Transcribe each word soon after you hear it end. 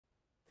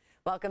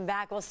Welcome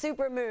back. Well,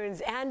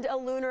 supermoons and a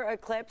lunar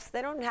eclipse,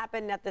 they don't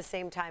happen at the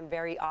same time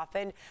very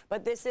often,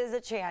 but this is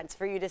a chance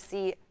for you to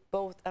see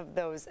both of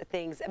those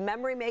things, a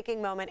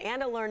memory-making moment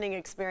and a learning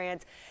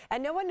experience.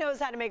 And no one knows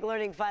how to make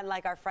learning fun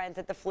like our friends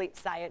at the Fleet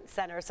Science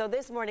Center. So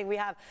this morning we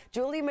have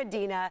Julie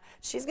Medina.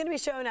 She's going to be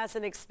showing us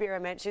an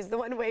experiment. She's the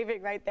one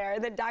waving right there.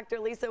 And then Dr.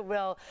 Lisa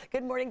Will.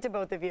 Good morning to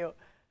both of you.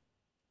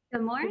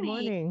 Good morning. Good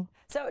morning.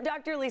 So,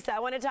 Dr. Lisa, I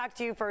want to talk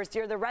to you first.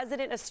 You're the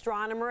resident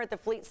astronomer at the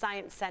Fleet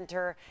Science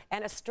Center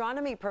and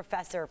astronomy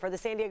professor for the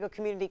San Diego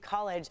Community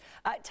College.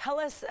 Tell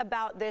us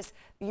about this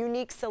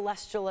unique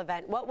celestial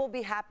event. What will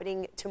be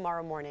happening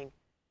tomorrow morning?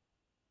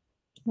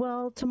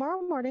 Well, tomorrow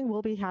morning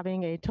we'll be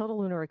having a total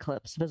lunar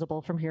eclipse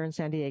visible from here in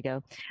San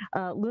Diego.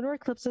 Lunar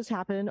eclipses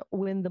happen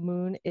when the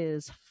moon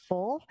is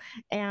full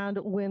and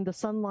when the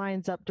sun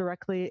lines up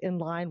directly in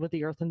line with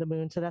the Earth and the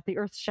moon so that the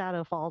Earth's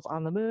shadow falls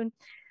on the moon.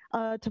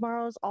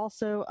 Tomorrow is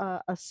also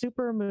a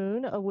super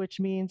moon,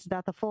 which means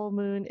that the full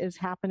moon is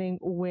happening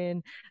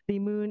when the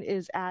moon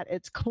is at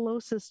its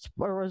closest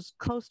or as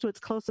close to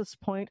its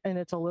closest point in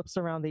its ellipse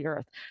around the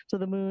Earth. So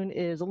the moon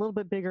is a little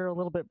bit bigger, a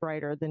little bit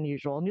brighter than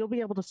usual. And you'll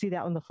be able to see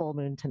that on the full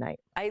moon tonight.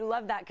 I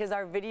love that because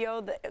our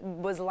video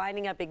was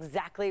lining up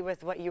exactly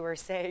with what you were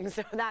saying.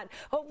 So that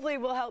hopefully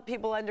will help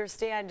people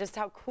understand just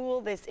how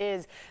cool this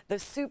is. The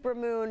super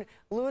moon,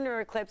 lunar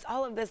eclipse,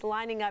 all of this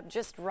lining up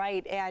just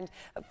right. And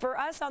for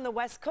us on the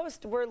West Coast,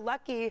 we're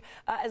lucky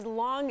as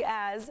long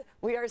as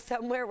we are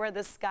somewhere where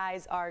the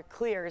skies are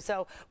clear.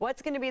 So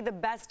what's going to be the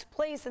best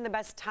place and the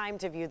best time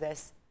to view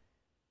this?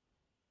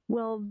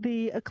 Well,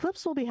 the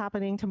eclipse will be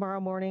happening tomorrow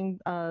morning.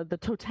 The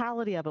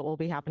totality of it will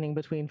be happening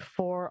between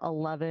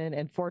 4:11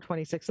 and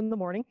 4:26 in the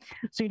morning.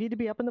 So you need to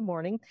be up in the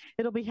morning.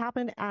 It'll be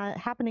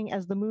happening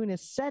as the moon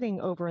is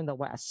setting over in the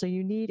west. So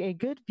you need a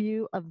good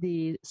view of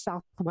the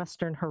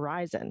southwestern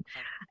horizon.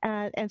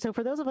 And so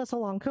for those of us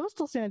along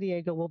coastal San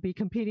Diego, we'll be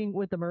competing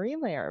with the marine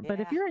layer. But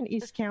if you're in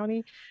East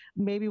County,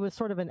 maybe with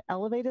sort of an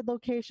elevated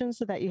location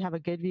so that you have a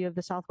good view of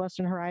the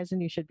southwestern horizon,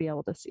 you should be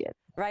able to see it.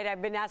 Right.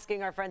 I've been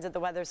asking our friends at the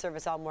Weather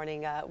Service all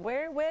morning,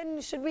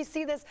 when should we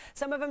see this?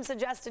 Some of them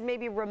suggested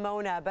maybe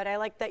Ramona, but I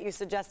like that you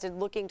suggested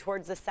looking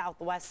towards the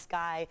southwest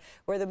sky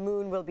where the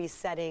moon will be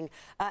setting.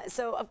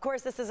 So, of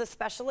course, this is a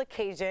special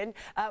occasion,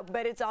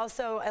 but it's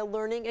also a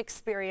learning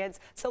experience.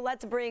 So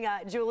let's bring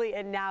Julie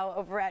in now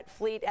over at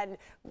Fleet, and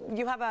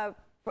you have a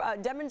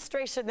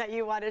demonstration that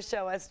you want to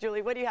show us.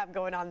 Julie, what do you have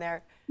going on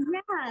there?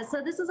 Yeah,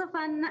 so this is a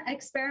fun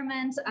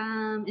experiment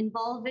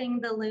involving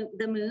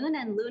the moon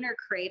and lunar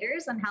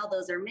craters and how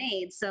those are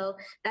made. So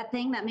that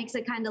thing that makes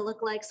it kind of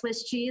look like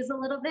Swiss cheese a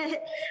little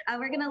bit,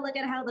 we're going to look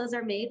at how those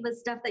are made with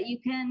stuff that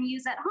you can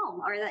use at home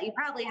or that you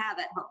probably have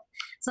at home.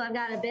 So I've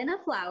got a bin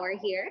of flour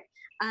here.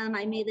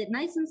 I made it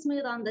nice and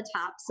smooth on the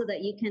top so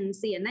that you can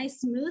see a nice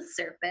smooth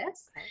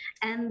surface.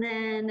 And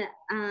then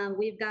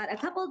we've got a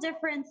couple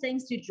different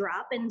things to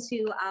drop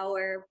into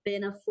our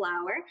bin of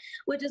flour,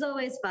 which is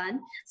always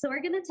fun. So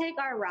we're going to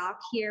take our rock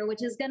here,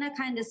 which is going to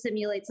kind of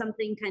simulate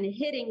something kind of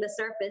hitting the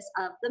surface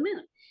of the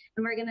moon.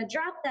 And we're going to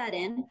drop that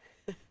in.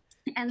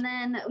 And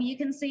then you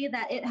can see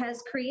that it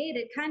has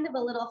created kind of a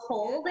little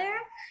hole there.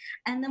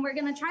 And then we're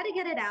going to try to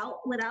get it out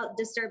without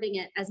disturbing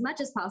it as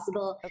much as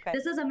possible. Okay.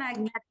 This is a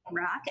magnetic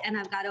rock, and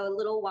I've got a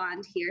little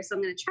wand here. So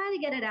I'm going to try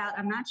to get it out.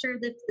 I'm not sure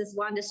if this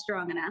wand is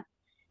strong enough.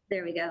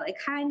 There we go. It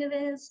kind of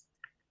is.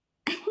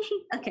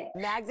 Okay.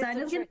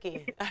 Magnets are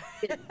tricky.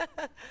 Okay.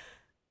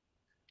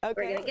 We're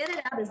going to get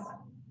it out as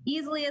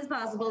easily as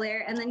possible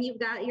there. And then you've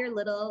got your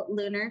little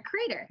lunar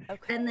crater.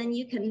 Okay. And then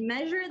you can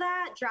measure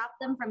that, drop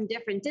them from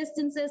different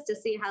distances to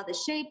see how the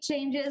shape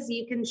changes.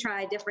 You can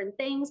try different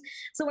things.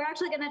 So we're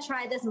actually going to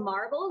try this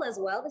marble as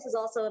well. This is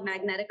also a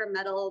magnetic or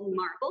metal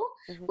marble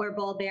or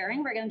ball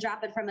bearing. We're going to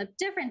drop it from a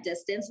different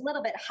distance, a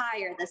little bit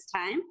higher this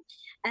time.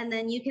 And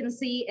then you can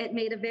see it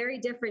made a very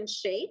different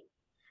shape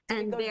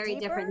and very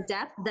different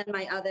depth than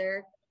my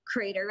other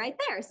crater right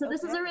there. So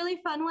this is a really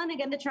fun one,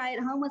 again, to try at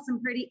home with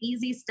some pretty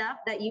easy stuff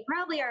that you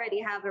probably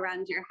already have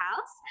around your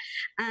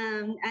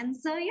house. And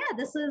so, yeah,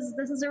 this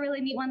is a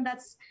really neat one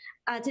that's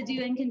to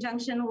do in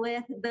conjunction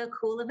with the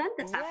cool event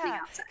that's happening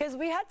outside. Because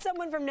we had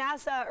someone from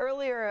NASA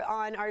earlier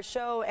on our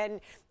show,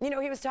 and you know,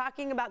 he was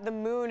talking about the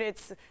moon.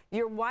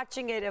 You're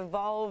watching it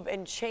evolve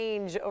and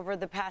change over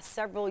the past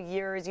several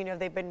years. You know,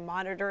 they've been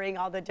monitoring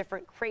all the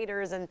different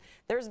craters, and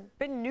there's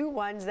been new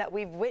ones that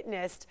we've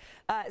witnessed.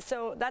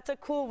 So that's a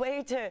cool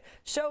way to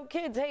show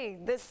kids, hey,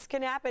 this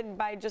can happen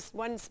by just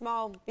one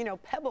small, you know,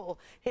 pebble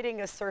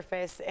hitting a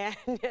surface, and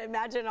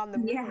imagine on the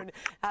moon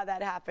how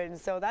that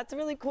happens. So that's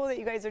really cool that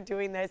you guys are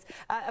doing this.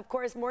 Of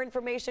course, more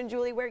information,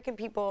 Julie, where can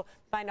people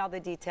find all the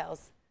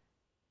details?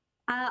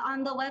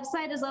 On the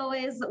website is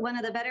always one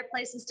of the better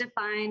places to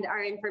find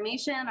our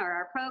information or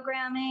our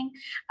programming.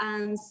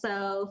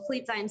 So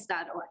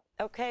fleetscience.org.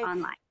 Okay.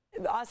 Online.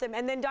 Awesome.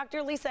 And then,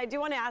 Dr. Lisa, I do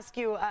want to ask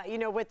you, you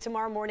know, with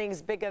tomorrow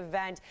morning's big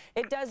event,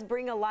 it does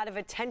bring a lot of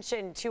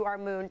attention to our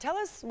moon. Tell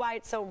us why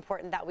it's so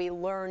important that we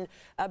learn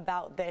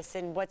about this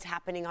and what's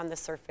happening on the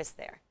surface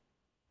there.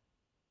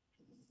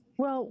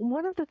 Well,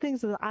 one of the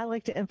things that I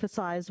like to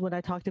emphasize when I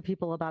talk to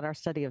people about our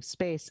study of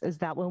space is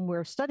that when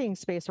we're studying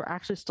space, we're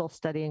actually still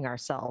studying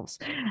ourselves.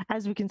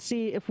 As we can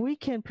see, if we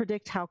can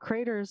predict how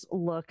craters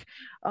look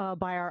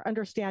by our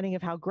understanding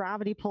of how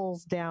gravity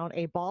pulls down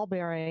a ball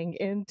bearing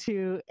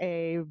into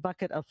a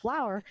bucket of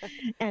flour,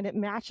 and it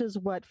matches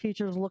what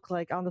features look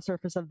like on the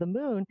surface of the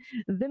moon,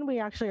 then we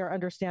actually are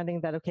understanding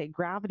that, okay,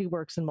 gravity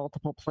works in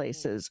multiple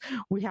places.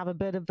 We have a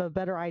bit of a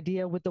better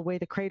idea with the way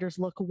the craters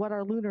look, what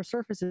our lunar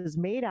surface is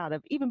made out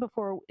of, even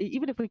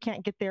if we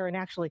can't get there and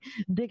actually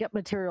dig up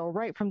material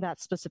right from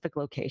that specific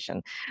location.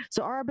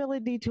 So our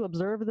ability to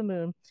observe the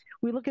moon,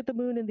 we look at the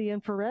moon in the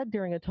infrared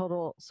during a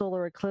total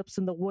solar eclipse,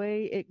 and the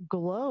way it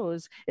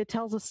glows, it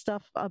tells us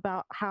stuff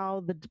about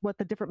what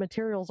the different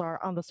materials are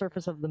on the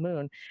surface of the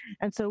moon.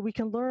 And so we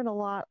can learn a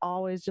lot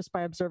always just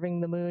by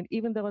observing the moon.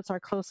 Even though it's our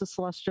closest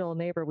celestial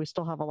neighbor, we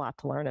still have a lot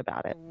to learn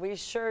about it. We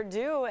sure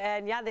do.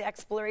 And yeah, the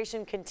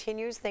exploration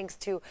continues thanks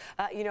to,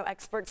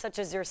 experts such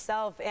as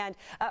yourself. And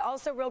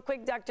also real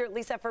quick, Dr.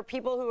 Lisa, for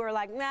people who are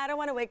like, nah, I don't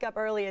want to wake up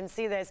early and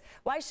see this,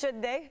 why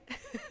should they?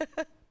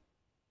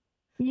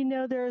 You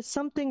know, there is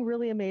something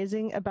really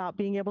amazing about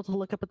being able to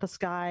look up at the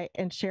sky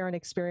and share an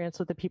experience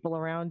with the people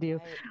around you.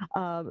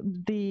 Right.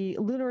 The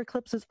lunar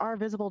eclipses are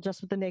visible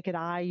just with the naked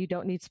eye. You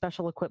don't need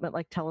special equipment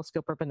like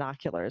telescope or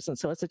binoculars. And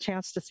so it's a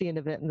chance to see an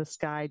event in the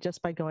sky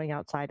just by going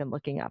outside and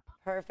looking up.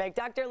 Perfect.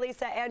 Dr.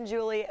 Lisa and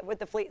Julie with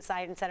the Fleet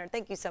Science Center,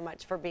 thank you so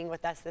much for being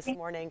with us this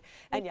morning.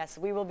 And yes,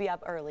 we will be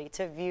up early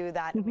to view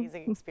that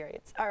amazing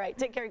experience. All right,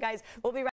 take care, guys. We'll be right